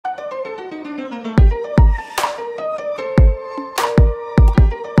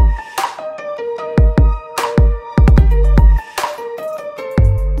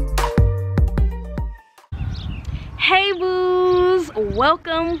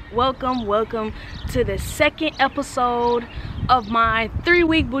welcome to the second episode of my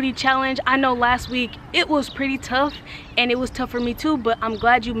 3-week booty challenge. I know last week it was pretty tough and it was tough for me too, but I'm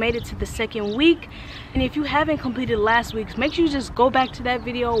glad you made it to the second week. And if you haven't completed last week's, make sure you just go back to that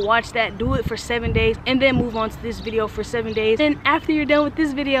video, watch that, do it for 7 days, and then move on to this video for 7 days. And after you're done with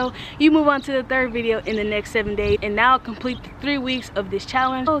this video, you move on to the third video in the next 7 days, and now complete the 3 weeks of this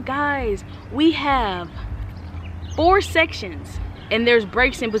challenge. So guys, we have 4 sections, and there's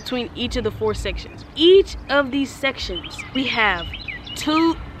breaks in between each of the 4 sections. Each of these sections, we have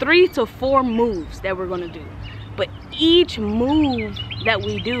 3 to 4 moves that we're gonna do. But each move that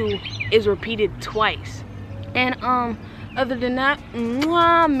we do is repeated twice. And other than that,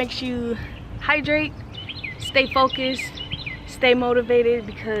 make sure you hydrate, stay focused, stay motivated,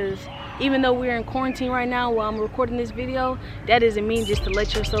 because even though we're in quarantine right now while I'm recording this video, that doesn't mean just to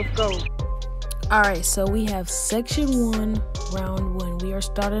let yourself go. Alright, so we have section 1, round 1. We are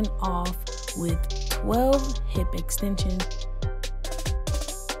starting off with 12 hip extensions.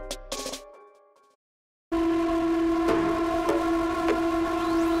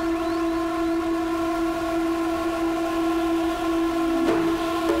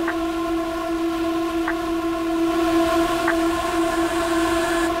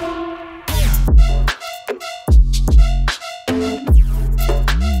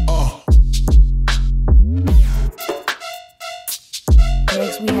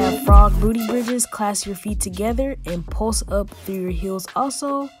 Next we have frog booty bridges. Clasp your feet together and pulse up through your heels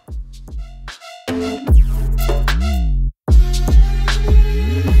also.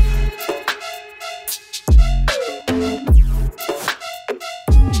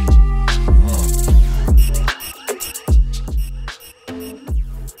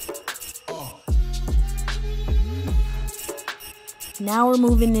 Now we're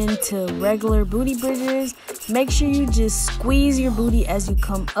moving into regular booty bridges. Make sure you just squeeze your booty as you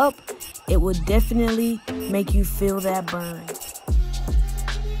come up. It will definitely make you feel that burn.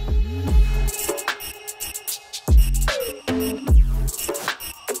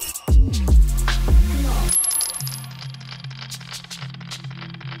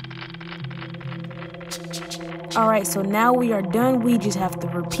 Alright, so now we are done. We just have to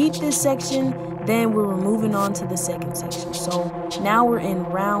repeat this section, then we're moving on to the second section. So now we're in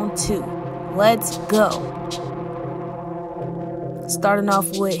round 2. Let's go. Starting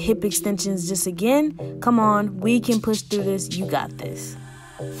off with hip extensions just again. Come on, we can push through this. You got this.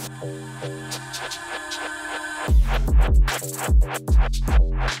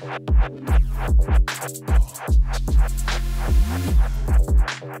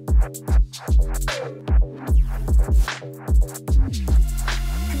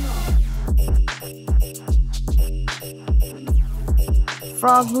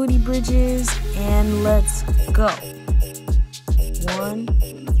 Frog booty bridges, and let's go. 1,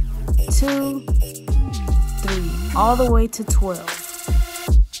 2, 3, all the way to 12.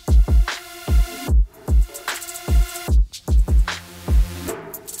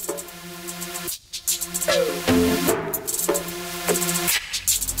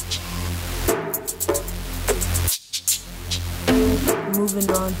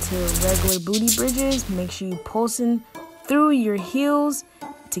 Moving on to regular booty bridges. Make sure you pulsing through your heels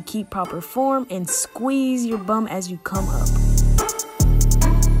to keep proper form, and squeeze your bum as you come up.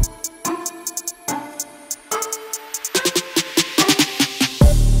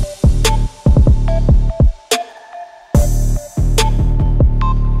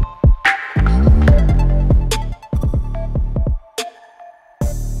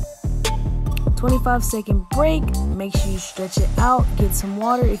 "25-second break. Make sure you stretch it out, get some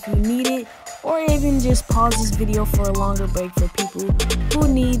water if you need it, or even just pause this video for a longer break for people who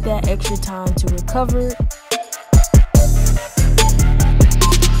need that extra time to recover.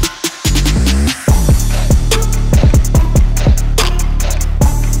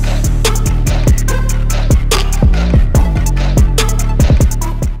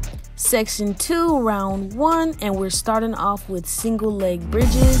 Section 2, round 1, and we're starting off with single leg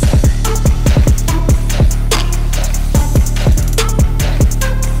bridges.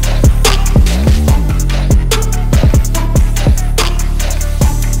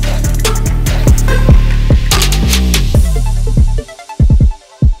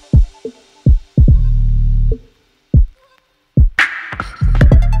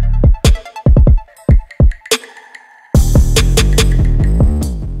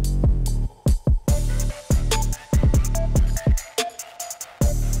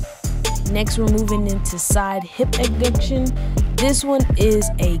 Next, we're moving into side hip abduction. This one is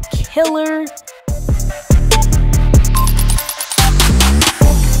a killer.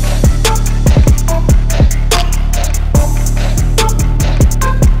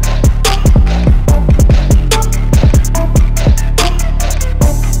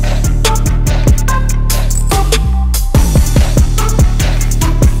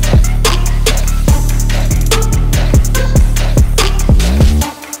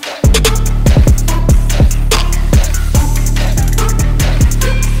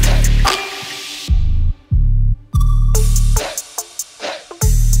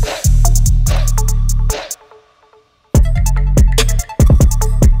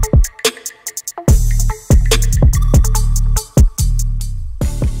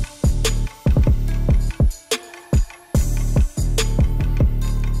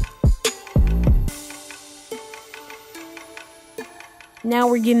 now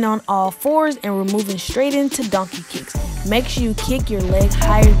we're getting on all fours and we're moving straight into donkey kicks. Make sure you kick your leg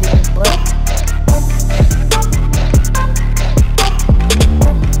higher than your butt.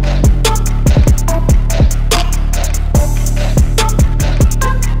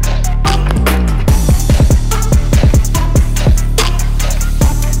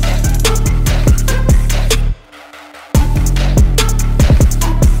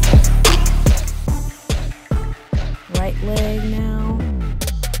 Leg now.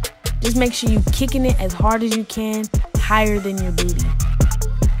 Just make sure you're kicking it as hard as you can, higher than your booty.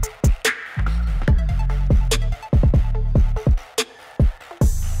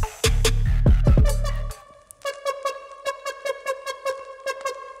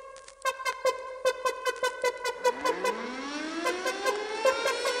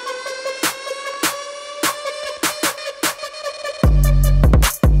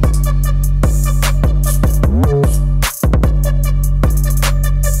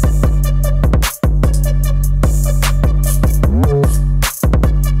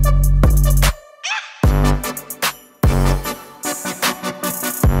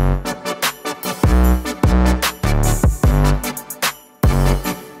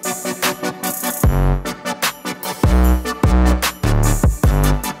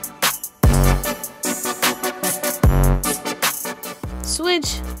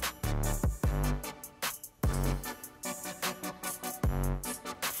 Switch.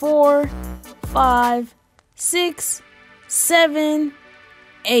 4, 5, 6, 7,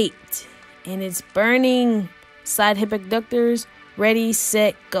 8. And it's burning. Side hip abductors. Ready,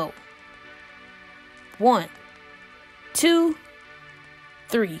 set, go. 1, 2,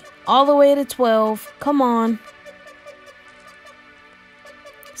 3. All the way to 12. Come on.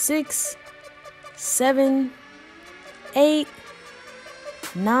 6, 7, 8,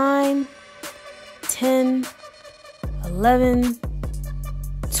 9, 10, 11,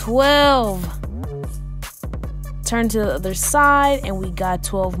 12. Turn to the other side and we got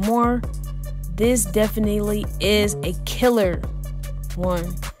 12 more. This definitely is a killer.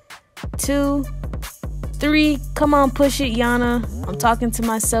 1, 2, 3. Come on, push it, Yana. I'm talking to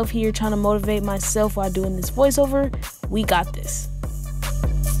myself here, trying to motivate myself while doing this voiceover. We got this.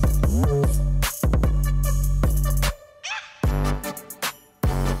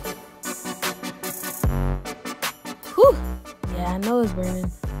 I know it's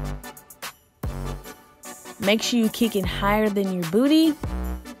burning. Make sure you kick it higher than your booty.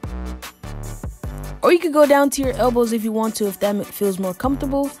 Or you could go down to your elbows if you want to, if that feels more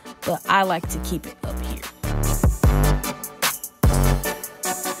comfortable. But I like to keep it up here.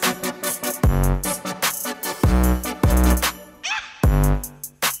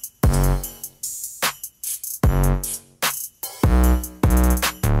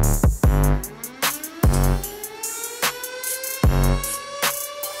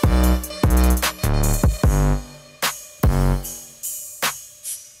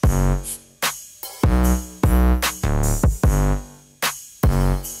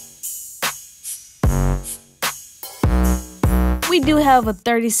 We do have a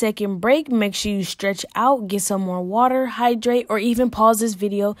 30-second break. Make sure you stretch out, get some more water, hydrate, or even pause this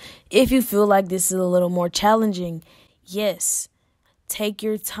video if you feel like this is a little more challenging. Yes, take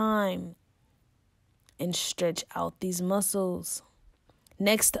your time and stretch out these muscles.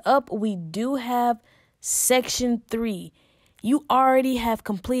 Next up, we do have section 3. You already have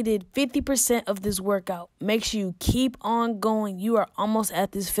completed 50% of this workout. Make sure you keep on going. You are almost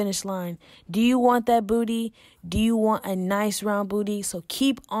at this finish line. Do you want that booty? Do you want a nice round booty? So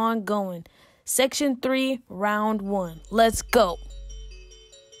keep on going. Section 3, round 1. Let's go.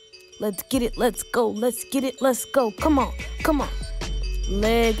 Let's get it. Let's go. Let's get it. Let's go. Come on. Come on.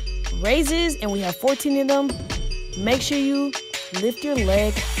 Leg raises, and we have 14 of them. Make sure you lift your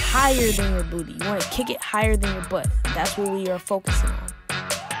leg higher than your booty. You want to kick it higher than your butt. That's what we are focusing on.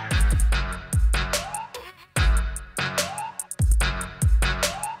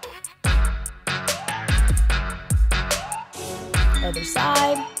 Other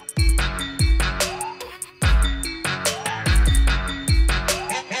side.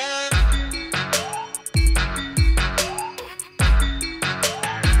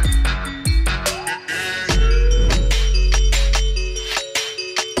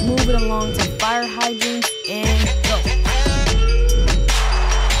 Move it along to fire hydrants and go.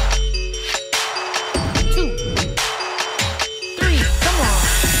 2, 3, come on.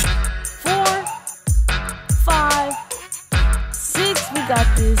 4, 5, 6, we got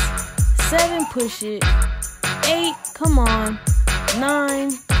this. 7, push it. 8, come on.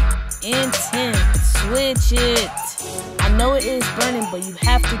 9 and 10. Switch it. I know it is burning, but you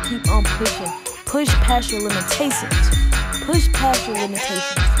have to keep on pushing. Push past your limitations. Push past your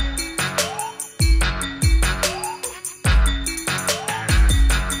limitations.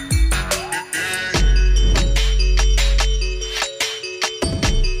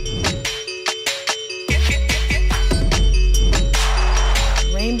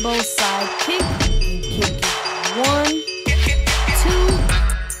 Rainbow side kick and kick it. 1, 2,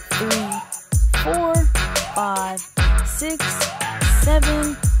 3, 4, 5, 6,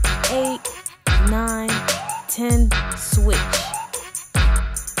 7, 8, 9, 10. Switch.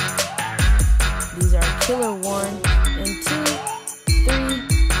 These are killer 1 and 2, 3,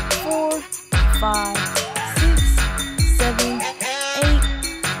 4, 5, 6, 7, 8,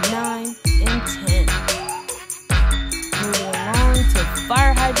 9, and 10. Moving along to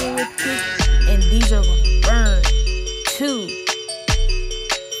fire hydrant with kick, and these are going to burn. 2,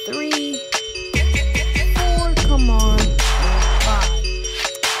 3, 4, come on, 5,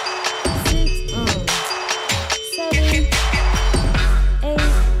 6, 7, 8,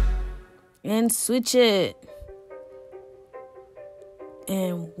 and switch it.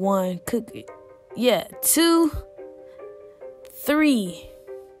 And 1, cook it. Yeah, 2, 3,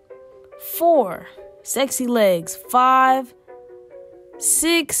 4, sexy legs. 5,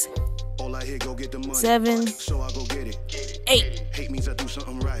 6, 7, 8.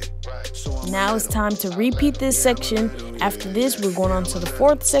 Now it's time to repeat this section. After this, we're going on to the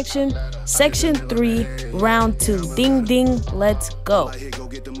 4th section. Section 3, round 2. Ding, ding, let's go.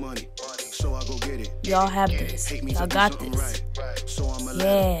 Y'all have this. Y'all got this.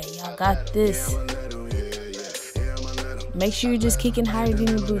 Yeah, y'all got this. Make sure you're just kicking higher than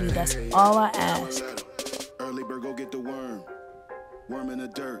your booty. That's all I ask.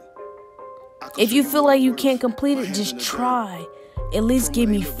 If you feel like you can't complete it, just try. At least give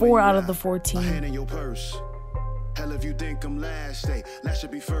me 4 out of the 14. Hell, if you think I'm last, hey, last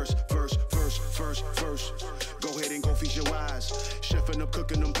should be first. Go ahead and go feast your eyes. Chefing up,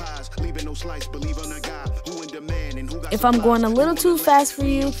 cooking them pies, leaving no slice. Believe on a guy who in demand and who got. If I'm going a little too fast for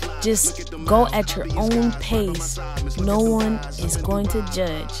you, just go at your own pace. No one is going to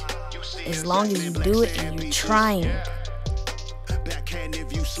judge, as long as you do it and you're trying. Backhand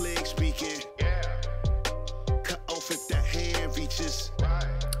if you slick speaking. Cut off if that hand reaches.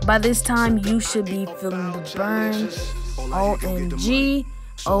 By this time, you should be feeling the burn. OMG,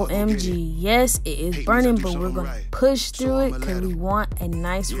 OMG. Yes, it is burning, but we're going to push through it because we want a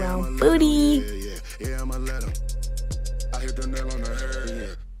nice round booty. Yeah, I'ma let him. I hit the nail on the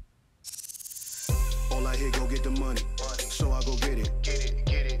head. All I hear, go get the money. So I go get it.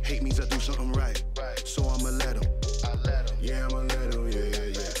 Hate means I do something right. So I'ma let him. Yeah, I'ma let him.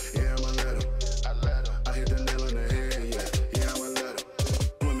 Yeah, I'ma let him. I hit the nail on the head. Yeah, I'ma let him.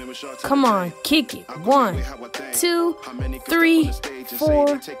 Come on, kick it. 1, 2, 3,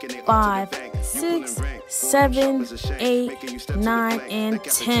 4, 5, 6, 7, 8, 9, and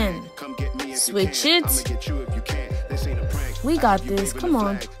 10. Switch it. We got this. Come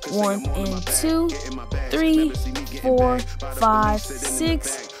on. 1 and 2, 3, 4, 5,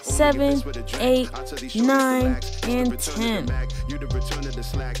 6, 7, 8, 9, and 10.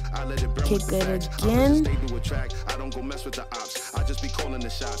 Kick it again. I don't go mess with the ops. I just be calling the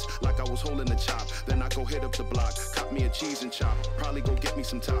shots like I was holding the chop. Then I go hit up the block, cop me a cheese and chop. Probably go get me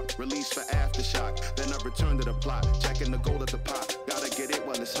some top, release for aftershock. Then I return to the plot, checking the gold at the pot. Gotta get it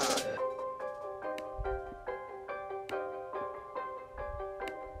while it's hot.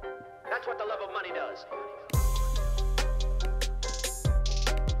 That's what the love of money does.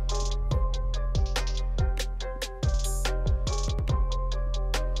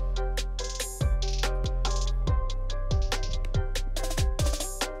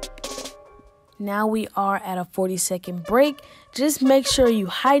 Now we are at a 40-second break. Just make sure you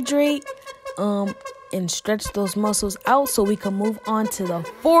hydrate and stretch those muscles out so we can move on to the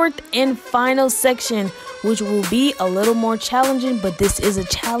 4th and final section, which will be a little more challenging, but this is a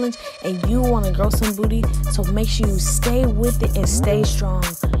challenge and you want to grow some booty, so make sure you stay with it and stay strong.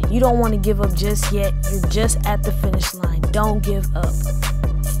 You don't want to give up just yet. You're just at the finish line. Don't give up.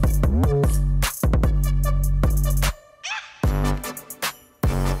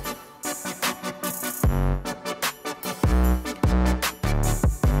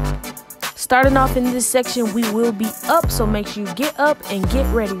 Starting off in this section, we will be up, so make sure you get up and get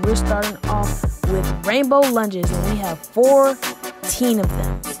ready. We're starting off with rainbow lunges, and we have 14 of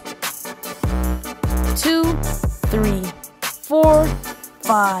them. 2, 3, 4,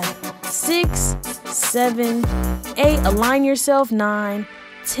 5, 6, 7, 8. Align yourself. 9,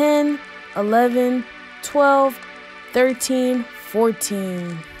 10, 11, 12, 13,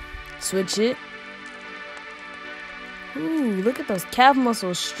 14. Switch it. Ooh, look at those calf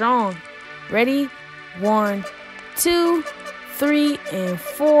muscles strong. Ready? 1, 2, 3, and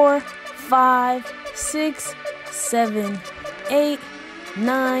 4, 5, 6, 7, 8,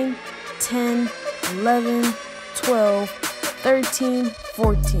 9, 10, 11, 12, 13,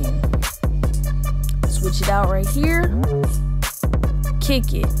 14. Switch it out right here.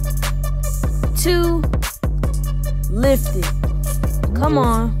 Kick it. 2, lift it. Come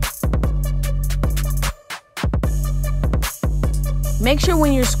on. Make sure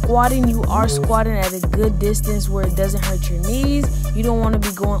when you're squatting, you are squatting at a good distance where it doesn't hurt your knees. You don't want to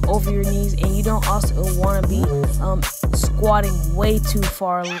be going over your knees, and you don't also want to be squatting way too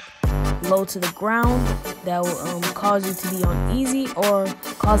far low to the ground. That will cause you to be uneasy or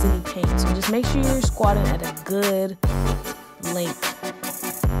cause any pain. So just make sure you're squatting at a good length.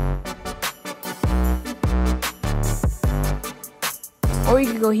 Or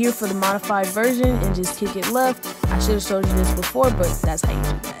you can go here for the modified version and just kick it left. I should have showed you this before, but that's how you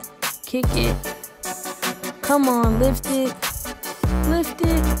do that. Kick it. Come on, lift it. Lift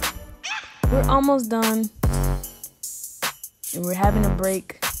it. We're almost done. And we're having a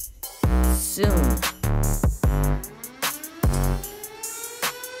break soon.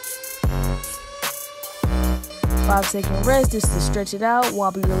 Five-second rest just to stretch it out,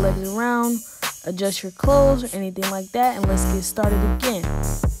 wobble your legs around, adjust your clothes or anything like that, and let's get started again.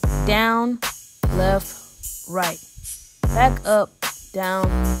 Down, left, right. Back up, down,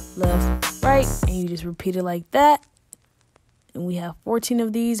 left, right, and you just repeat it like that. And we have 14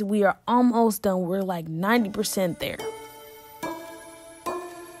 of these. We are almost done. We're like 90% there.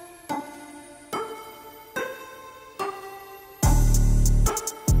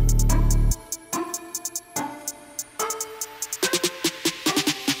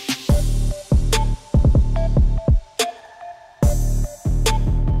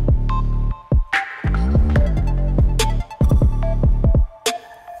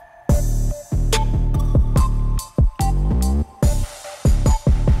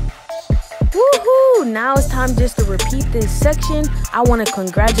 Now it's time just to repeat this section. I want to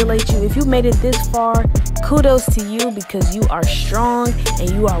congratulate you. If you made it this far, kudos to you, because you are strong and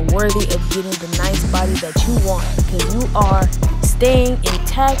you are worthy of getting the nice body that you want, because you are staying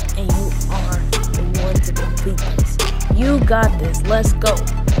intact and you are the one to complete this. You got this. Let's go.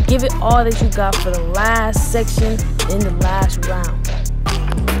 Give it all that you got for the last section in the last round.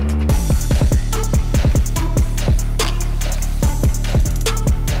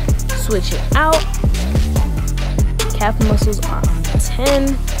 Switch it out. Calf muscles are on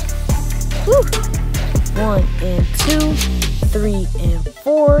 10. Woo. 1 and 2, 3 and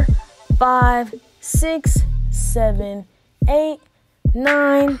 4, 5, 6, 7, 8,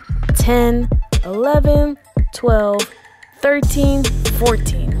 9, 10, 11, 12, 13,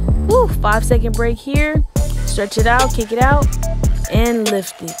 14. Woo. 5-second break here. Stretch it out, kick it out, and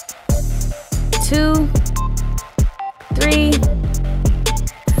lift it. 2, 3,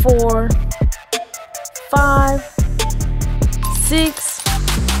 4, 5, 6,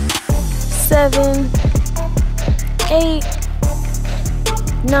 7, 8,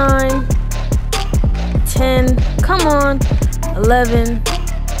 9, 10, come on, 11,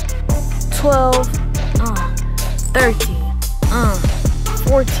 12, 13,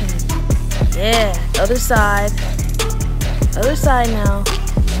 14, yeah, other side now,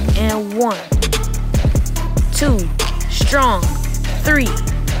 and 1, 2, strong, 3,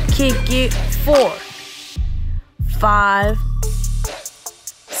 kick it, 4, 5,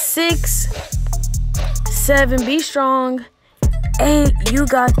 6, 7, be strong, 8, you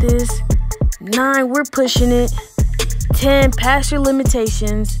got this, 9, we're pushing it, 10, past your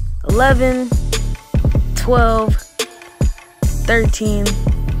limitations, 11, 12, 13,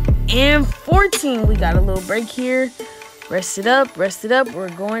 and 14. We got a little break here. Rest it up, rest it up. We're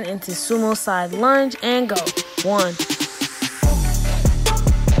going into sumo side lunge and go. 1,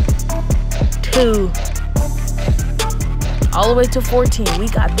 2, all the way to 14. We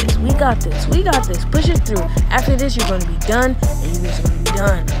got this, we got this, we got this. Push it through. After this, you're going to be done, and you're just going to be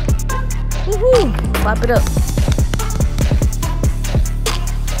done. Woohoo! Clap it up.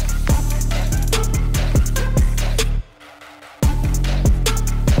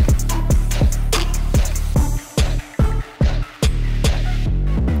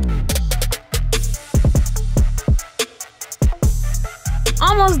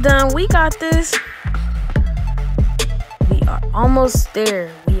 Almost done. We got this. We are almost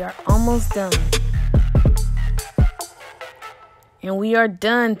there. We are almost done. And we are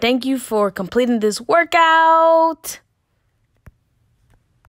done. Thank you for completing this workout.